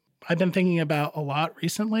that I've been thinking about a lot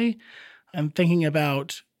recently. I'm thinking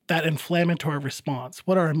about that inflammatory response,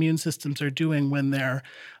 what our immune systems are doing when they're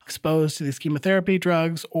exposed to these chemotherapy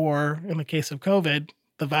drugs, or in the case of COVID,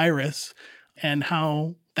 the virus, and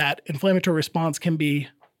how that inflammatory response can be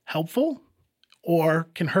helpful or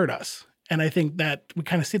can hurt us. And I think that we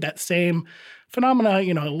kind of see that same phenomena,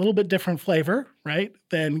 a little bit different flavor, right,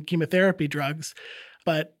 than chemotherapy drugs,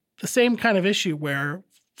 but the same kind of issue where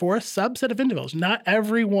for a subset of individuals, not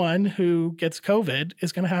everyone who gets COVID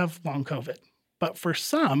is going to have long COVID. But for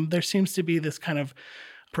some, there seems to be this kind of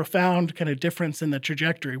profound kind of difference in the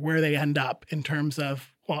trajectory where they end up in terms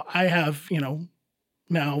of, well, I have,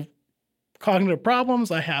 now cognitive problems,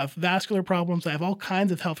 I have vascular problems, I have all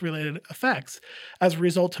kinds of health-related effects as a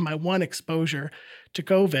result of my one exposure to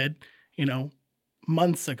COVID,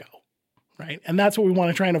 months ago, right? And that's what we want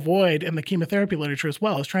to try and avoid in the chemotherapy literature as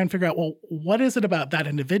well, is try and figure out, well, what is it about that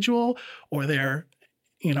individual or their,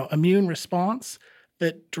 immune response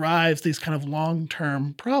that drives these kind of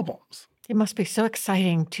long-term problems? It must be so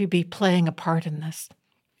exciting to be playing a part in this.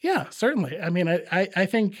 Yeah, certainly. I mean, I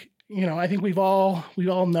think, I think we all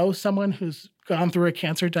know someone who's gone through a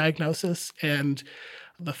cancer diagnosis, and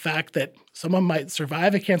the fact that someone might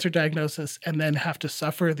survive a cancer diagnosis and then have to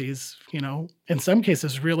suffer these, in some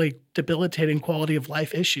cases, really debilitating quality of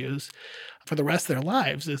life issues for the rest of their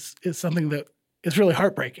lives is something that is really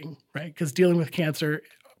heartbreaking, right? Because dealing with cancer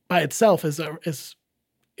by itself is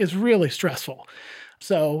really stressful.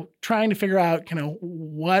 So trying to figure out,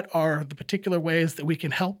 what are the particular ways that we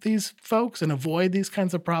can help these folks and avoid these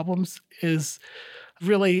kinds of problems is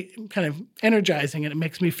really kind of energizing, and it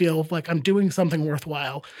makes me feel like I'm doing something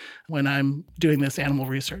worthwhile when I'm doing this animal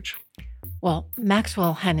research. Well,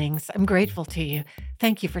 Maxwell Hennings, I'm grateful to you.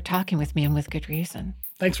 Thank you for talking with me, and with good reason.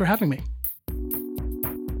 Thanks for having me.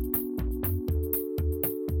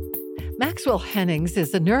 Maxwell Hennings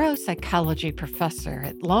is a neuropsychology professor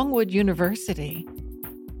at Longwood University.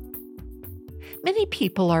 Many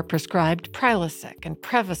people are prescribed Prilosec and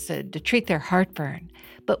Prevacid to treat their heartburn.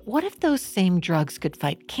 But what if those same drugs could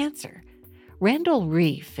fight cancer? Randall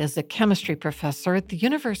Reif is a chemistry professor at the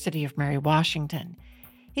University of Mary Washington.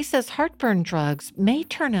 He says heartburn drugs may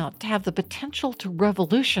turn out to have the potential to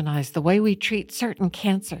revolutionize the way we treat certain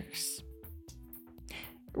cancers.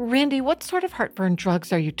 Randy, what sort of heartburn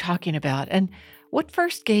drugs are you talking about? And what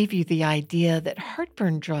first gave you the idea that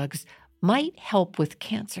heartburn drugs might help with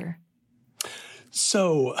cancer?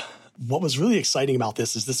 So what was really exciting about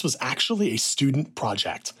this was actually a student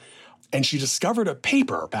project. And she discovered a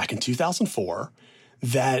paper back in 2004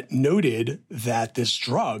 that noted that this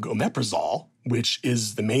drug, omeprazole, which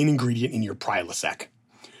is the main ingredient in your Prilosec,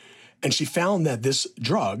 and she found that this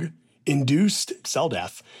drug induced cell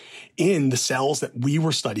death in the cells that we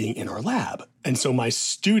were studying in our lab. And so my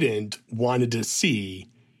student wanted to see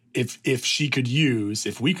if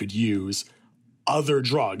we could use other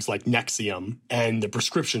drugs like Nexium and the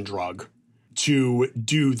prescription drug to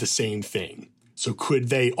do the same thing. So could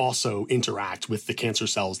they also interact with the cancer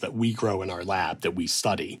cells that we grow in our lab that we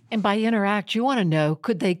study? And by interact, you want to know,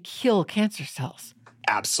 could they kill cancer cells?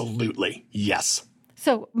 Absolutely, yes.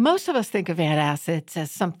 So most of us think of antacids as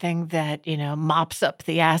something that, mops up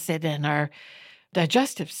the acid in our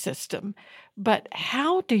digestive system. But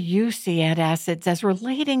how do you see antacids as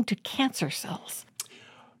relating to cancer cells?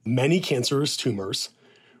 Many cancerous tumors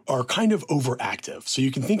are kind of overactive. So you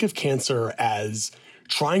can think of cancer as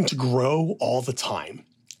trying to grow all the time.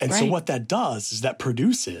 And so what that does is that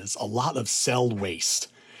produces a lot of cell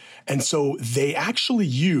waste. And so they actually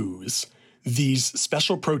use these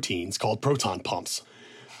special proteins called proton pumps.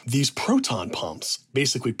 These proton pumps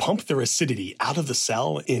basically pump their acidity out of the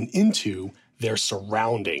cell and into their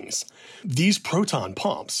surroundings. These proton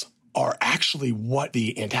pumps are actually what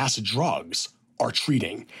the antacid drugs are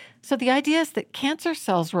treating. So the idea is that cancer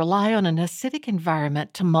cells rely on an acidic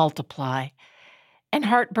environment to multiply, and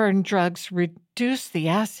heartburn drugs reduce the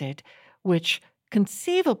acid, which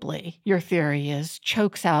conceivably, your theory is,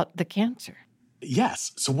 chokes out the cancer.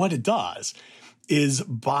 Yes. So what it does is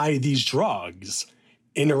by these drugs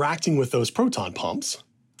interacting with those proton pumps,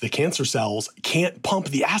 the cancer cells can't pump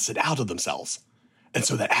the acid out of themselves. And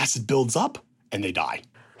so that acid builds up and they die.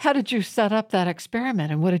 How did you set up that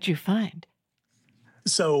experiment, and what did you find?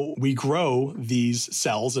 So we grow these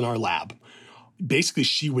cells in our lab. Basically,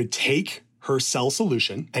 she would take her cell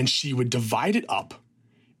solution and she would divide it up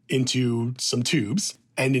into some tubes.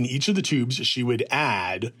 And in each of the tubes, she would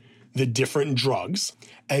add the different drugs.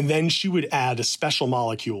 And then she would add a special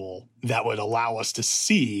molecule that would allow us to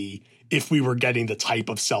see if we were getting the type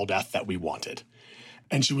of cell death that we wanted.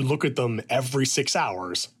 And she would look at them every 6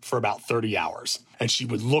 hours for about 30 hours. And she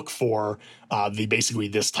would look for basically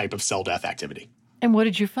this type of cell death activity. And what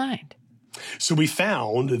did you find? So we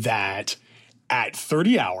found that at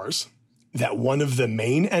 30 hours, that one of the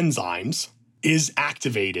main enzymes is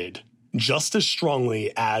activated just as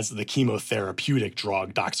strongly as the chemotherapeutic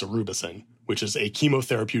drug doxorubicin, which is a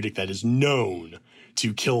chemotherapeutic that is known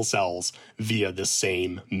to kill cells via the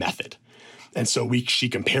same method. And so she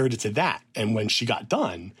compared it to that. And when she got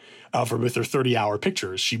done with her 30-hour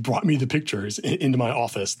pictures, she brought me the pictures into my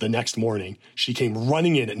office the next morning. She came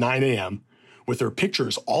running in at 9 a.m. with her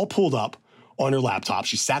pictures all pulled up on her laptop.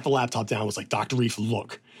 She sat the laptop down, was like, Dr. Reif,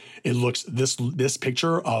 look. It looks, this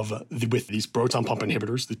picture with these proton pump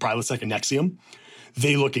inhibitors, the Prilosec and Nexium,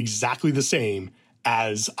 they look exactly the same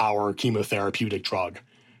as our chemotherapeutic drug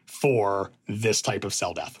for this type of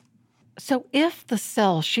cell death. So if the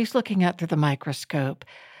cells she's looking at through the microscope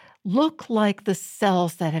look like the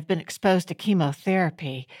cells that have been exposed to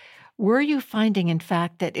chemotherapy, were you finding, in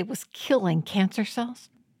fact, that it was killing cancer cells?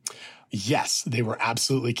 Yes, they were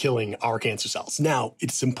absolutely killing our cancer cells. Now,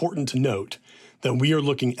 it's important to note that we are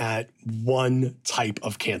looking at one type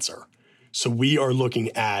of cancer. So we are looking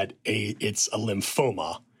at it's a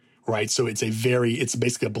lymphoma, right? So it's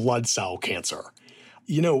basically a blood cell cancer.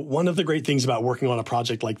 You know, one of the great things about working on a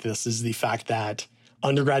project like this is the fact that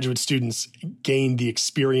undergraduate students gain the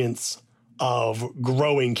experience of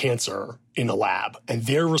growing cancer in a lab, and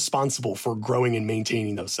they're responsible for growing and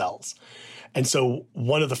maintaining those cells. And so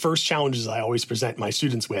one of the first challenges I always present my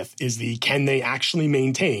students with is can they actually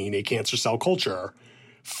maintain a cancer cell culture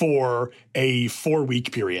for a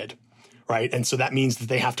 4-week period, right? And so that means that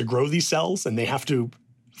they have to grow these cells, and they have to,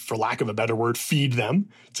 for lack of a better word, feed them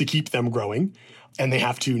to keep them growing. And they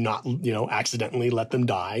have to not, accidentally let them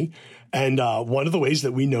die. And one of the ways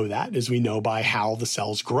that we know that is we know by how the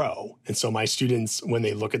cells grow. And so my students, when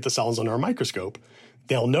they look at the cells under a microscope,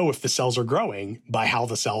 they'll know if the cells are growing by how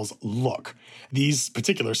the cells look. These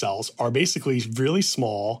particular cells are basically really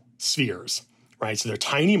small spheres, right? So they're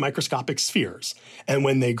tiny microscopic spheres. And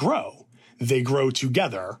when they grow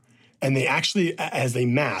together. And they actually, as they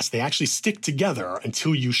mass, they actually stick together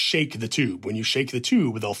until you shake the tube. When you shake the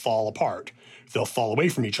tube, they'll fall apart. They'll fall away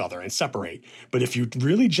from each other and separate. But if you're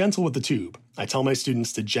really gentle with the tube, I tell my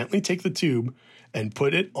students to gently take the tube and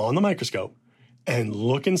put it on the microscope and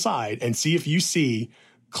look inside and see if you see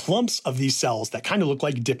clumps of these cells that kind of look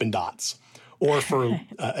like Dippin' Dots. Or for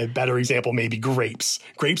a better example, maybe grapes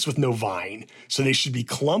with no vine. So they should be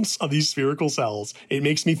clumps of these spherical cells. It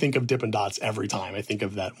makes me think of Dippin' Dots every time I think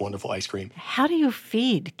of that wonderful ice cream. How do you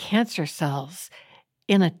feed cancer cells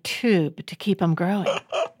in a tube to keep them growing?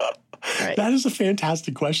 Right. That is a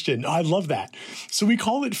fantastic question. I love that. So we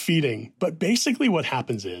call it feeding, but basically what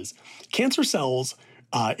happens is cancer cells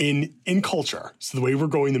in culture, so the way we're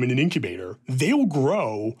growing them in an incubator, they'll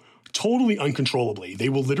grow totally uncontrollably. They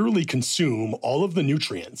will literally consume all of the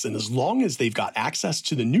nutrients. And as long as they've got access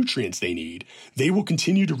to the nutrients they need, they will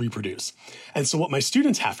continue to reproduce. And so what my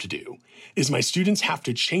students have to do is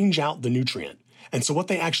change out the nutrient. And so what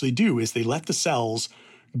they actually do is they let the cells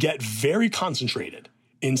get very concentrated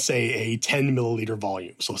in, say, a 10 milliliter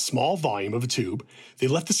volume. So a small volume of a tube. They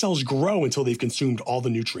let the cells grow until they've consumed all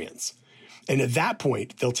the nutrients. And at that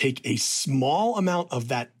point, they'll take a small amount of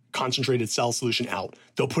that concentrated cell solution out.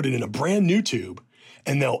 They'll put it in a brand new tube,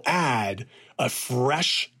 and they'll add a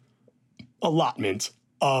fresh allotment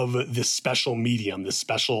of this special medium, this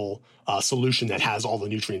special solution that has all the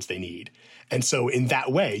nutrients they need. And so in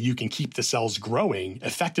that way, you can keep the cells growing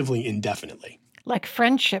effectively indefinitely. Like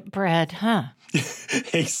friendship bread, huh?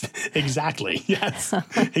 Exactly. Yes,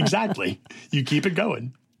 exactly. You keep it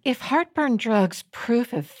going. If heartburn drugs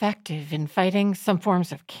prove effective in fighting some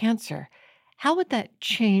forms of cancer, how would that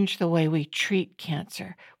change the way we treat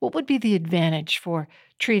cancer? What would be the advantage for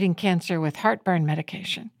treating cancer with heartburn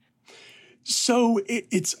medication? So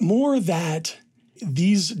it's more that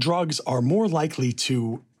these drugs are more likely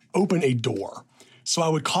to open a door. So I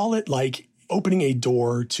would call it like opening a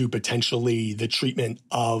door to potentially the treatment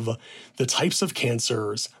of the types of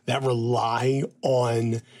cancers that rely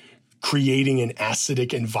on creating an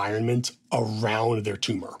acidic environment around their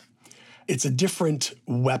tumor. It's a different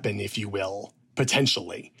weapon, if you will,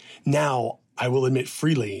 potentially. Now, I will admit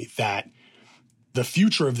freely that the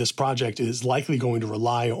future of this project is likely going to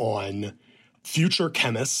rely on future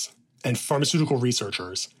chemists and pharmaceutical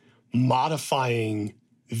researchers modifying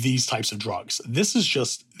these types of drugs.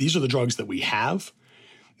 These are the drugs that we have.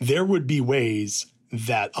 There would be ways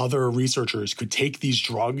that other researchers could take these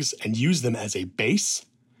drugs and use them as a base,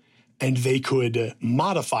 and they could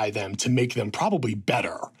modify them to make them probably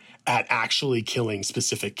better at actually killing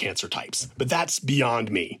specific cancer types. But that's beyond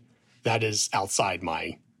me. That is outside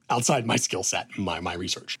my skill set, my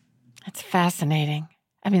research. That's fascinating.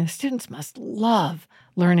 I mean, the students must love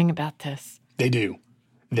learning about this. They do.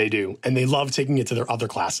 They do. And they love taking it to their other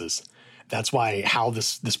classes. That's why how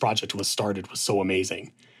this project was started was so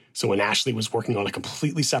amazing. So when Ashley was working on a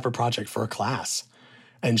completely separate project for a class,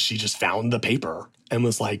 and she just found the paper and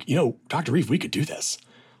was like, Dr. Reeve, we could do this.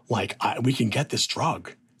 Like, we can get this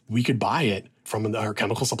drug. We could buy it from our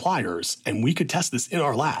chemical suppliers, and we could test this in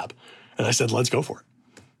our lab. And I said, let's go for it.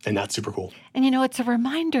 And that's super cool. And, it's a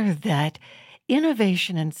reminder that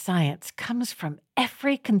innovation in science comes from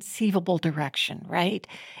every conceivable direction, right?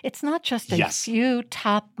 It's not just a few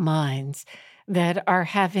top minds that are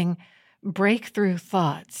having breakthrough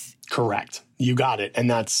thoughts. Correct. You got it. And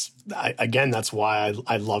that's why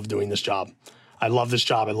I love doing this job. I love this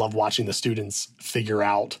job. I love watching the students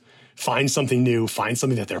find something new, find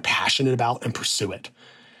something that they're passionate about and pursue it.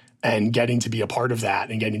 And getting to be a part of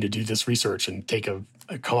that and getting to do this research and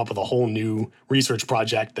come up with a whole new research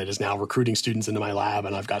project that is now recruiting students into my lab.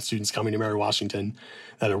 And I've got students coming to Mary Washington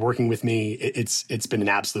that are working with me. It's been an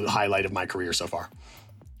absolute highlight of my career so far.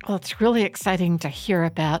 Well, it's really exciting to hear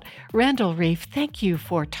about. Randall Reeve, thank you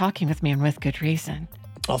for talking with me and With Good Reason.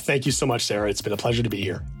 Well, thank you so much, Sarah. It's been a pleasure to be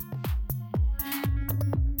here.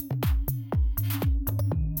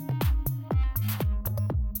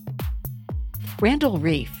 Randall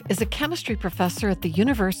Reeve is a chemistry professor at the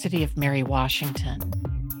University of Mary Washington.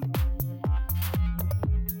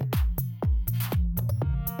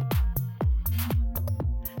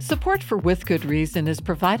 Support for With Good Reason is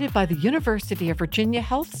provided by the University of Virginia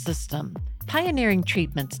Health System, pioneering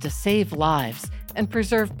treatments to save lives and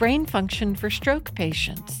preserve brain function for stroke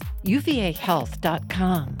patients.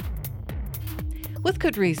 uvahealth.com. With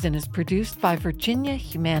Good Reason is produced by Virginia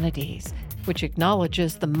Humanities, which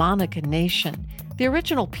acknowledges the Monacan Nation, the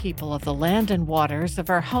original people of the land and waters of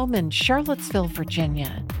our home in Charlottesville,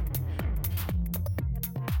 Virginia.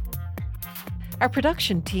 Our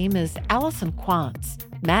production team is Allison Quantz,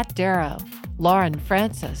 Matt Darrow, Lauren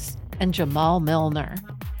Francis, and Jamal Milner.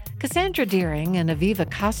 Cassandra Deering and Aviva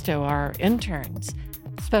Costo are our interns.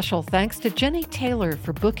 Special thanks to Jenny Taylor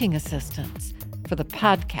for booking assistance. For the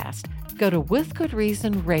podcast, go to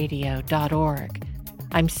withgoodreasonradio.org.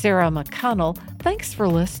 I'm Sarah McConnell. Thanks for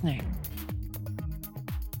listening.